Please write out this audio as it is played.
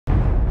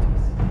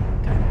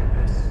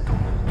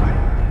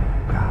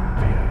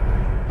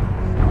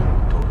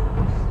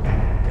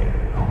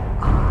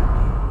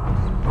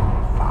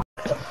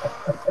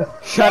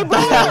Shut the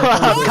hell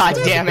up, god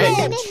damn it.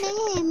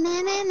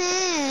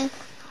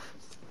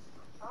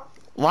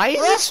 Why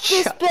is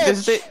this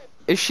bitch?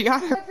 Is she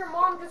on her? You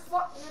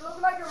look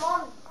like your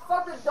mom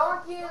fucked a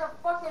donkey in a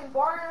fucking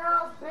barn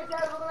house, bitch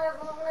ass looking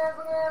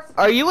ass.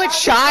 Are you a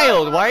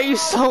child? Why are you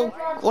so?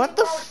 What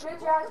the? Bitch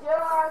ass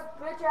yellow ass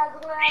looking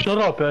ass. Shut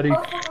up, Eddie.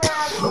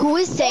 Who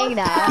is saying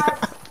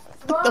that?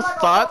 What the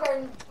fuck?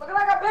 Looking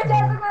like a bitch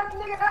ass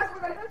looking ass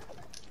nigga.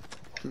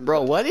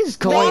 Bro, what is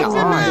going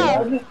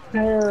on? Is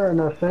there an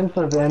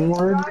offensive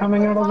N-word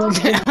coming out of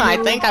this? I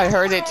think I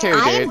heard it too,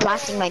 I am dude.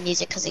 blasting my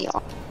music because of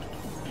y'all.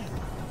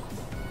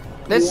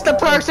 This is the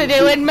perks of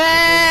doing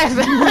math!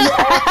 I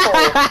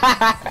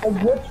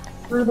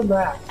glitched through the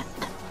map.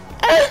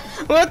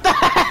 What the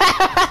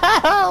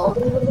hell?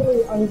 I'm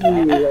literally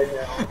angry right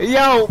now.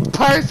 Yo,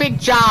 perfect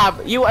job.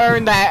 You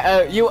earned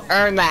that. You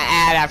earned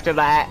that ad after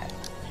that.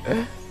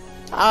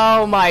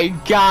 Oh my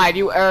god,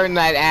 you earned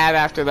that ad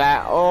after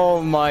that. Oh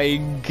my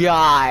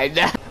god.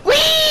 Whee!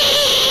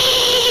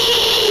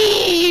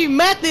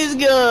 Meth is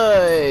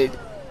good.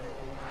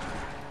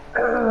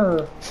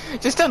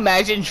 Just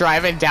imagine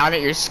driving down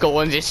at your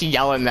school and just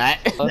yelling that.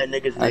 That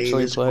nigga's name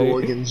is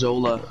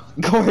Gorgonzola.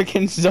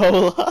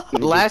 Gorgonzola.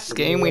 Last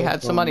game we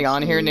had somebody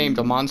on here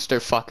named Monster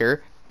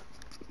Fucker.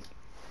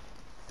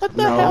 What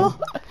the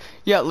hell?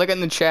 Yeah, look in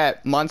the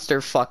chat. Monster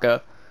Fucker.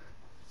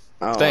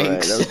 Oh,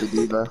 Thanks. Right, that was the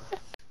diva.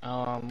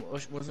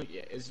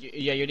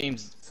 Yeah, your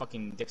name's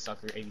fucking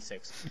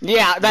Dicksucker86.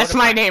 Yeah, that's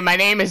my name. My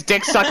name is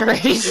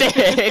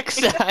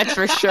Dicksucker86. That's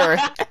for sure.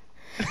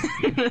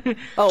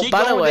 Oh,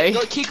 by the way,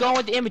 keep going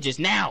with the images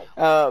now.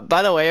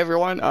 By the way,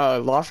 everyone,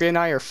 Lofty and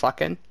I are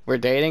fucking. We're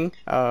dating.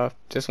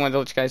 Just wanted to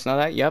let you guys know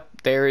that. Yep,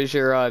 there's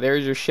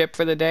your ship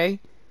for the day.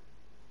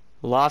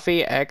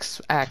 Lofty x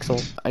Axel.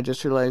 I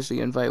just realized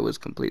the invite was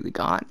completely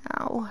gone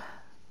now.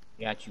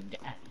 Got you,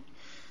 Dad.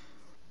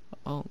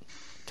 Oh,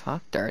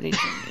 talk dirty to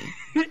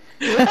me.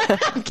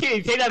 I'm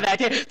kidding. Take that back.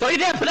 Don't you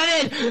dare put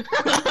that in.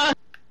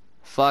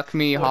 Fuck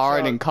me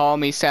hard and call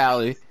me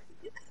Sally.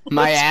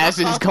 My ass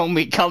is gonna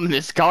become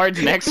this guard's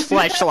next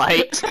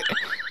fleshlight.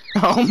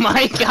 Oh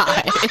my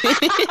god.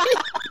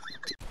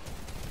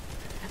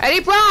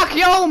 Eddie Brock,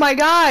 yo, my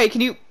guy, can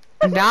you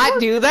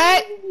not do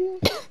that?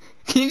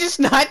 Can you just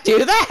not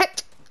do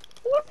that?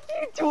 What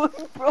are you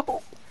doing,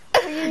 bro?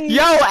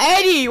 Yo,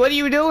 Eddie, what are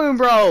you doing,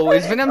 bro?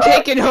 Is Venom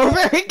taking over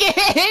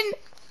again?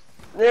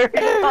 There he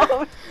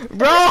goes.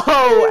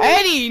 Bro,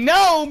 Eddie,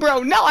 no,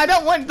 bro, no, I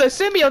don't want the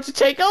symbiote to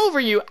take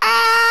over you.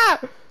 Ah!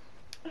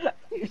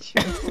 You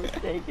should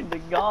have taken the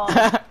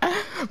gun.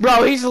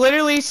 Bro, he's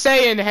literally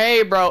saying,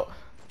 hey, bro.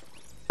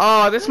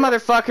 Oh, this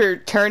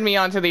motherfucker turned me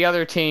onto the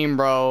other team,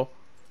 bro.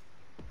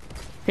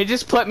 He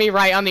just put me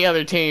right on the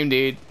other team,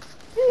 dude.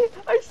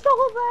 I saw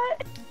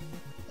that.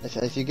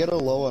 If you get her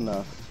low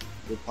enough,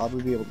 you'll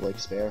probably be able to, like,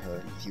 spare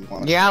her if you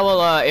want. Yeah,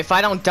 well, if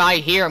I don't die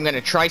here, I'm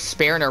gonna try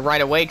sparing her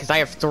right away, because I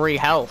have 3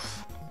 health.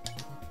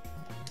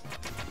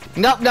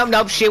 Nope, nope,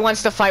 nope, she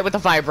wants to fight with the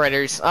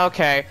vibrators.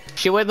 Okay.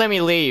 She would let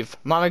me leave.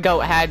 Mama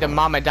Goat had to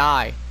mama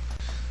die.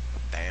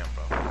 Damn,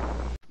 bro.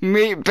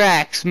 Meet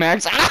Bex,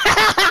 Max.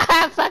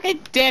 Fucking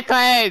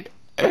dickhead!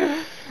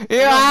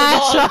 You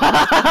asshole!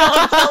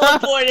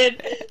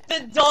 The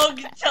dog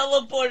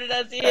teleported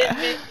as he hit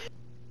me.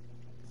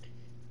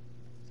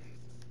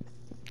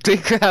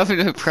 Think you're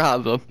having a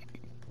problem.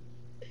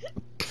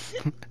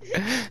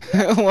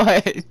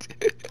 What?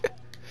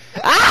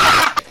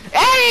 Ah!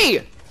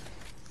 Eddie!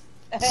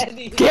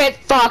 Eddie. Get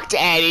fucked,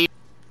 Eddie!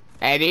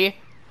 Eddie?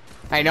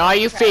 I know how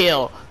you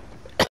feel.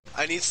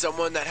 I need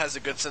someone that has a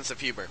good sense of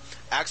humor.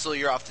 Axel,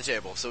 you're off the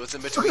table, so it's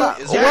in between.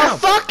 Well,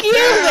 fuck you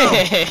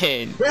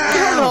then! You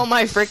don't know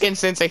my freaking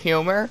sense of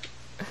humor.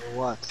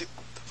 What?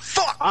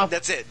 Fuck!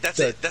 That's it. That's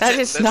it. That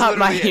is not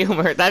my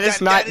humor. That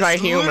is not my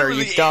humor,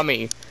 you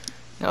dummy.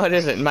 No, it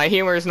isn't. My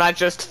humor is not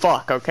just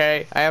fuck,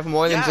 okay? I have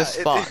more than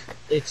just fuck.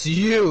 It's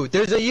you.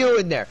 There's a you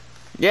in there.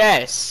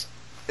 Yes.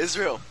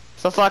 Israel.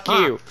 So fuck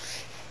you.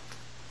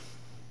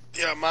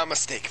 Yeah, my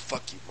mistake.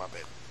 Fuck you, my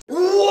bad.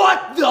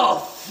 What the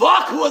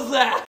fuck was that?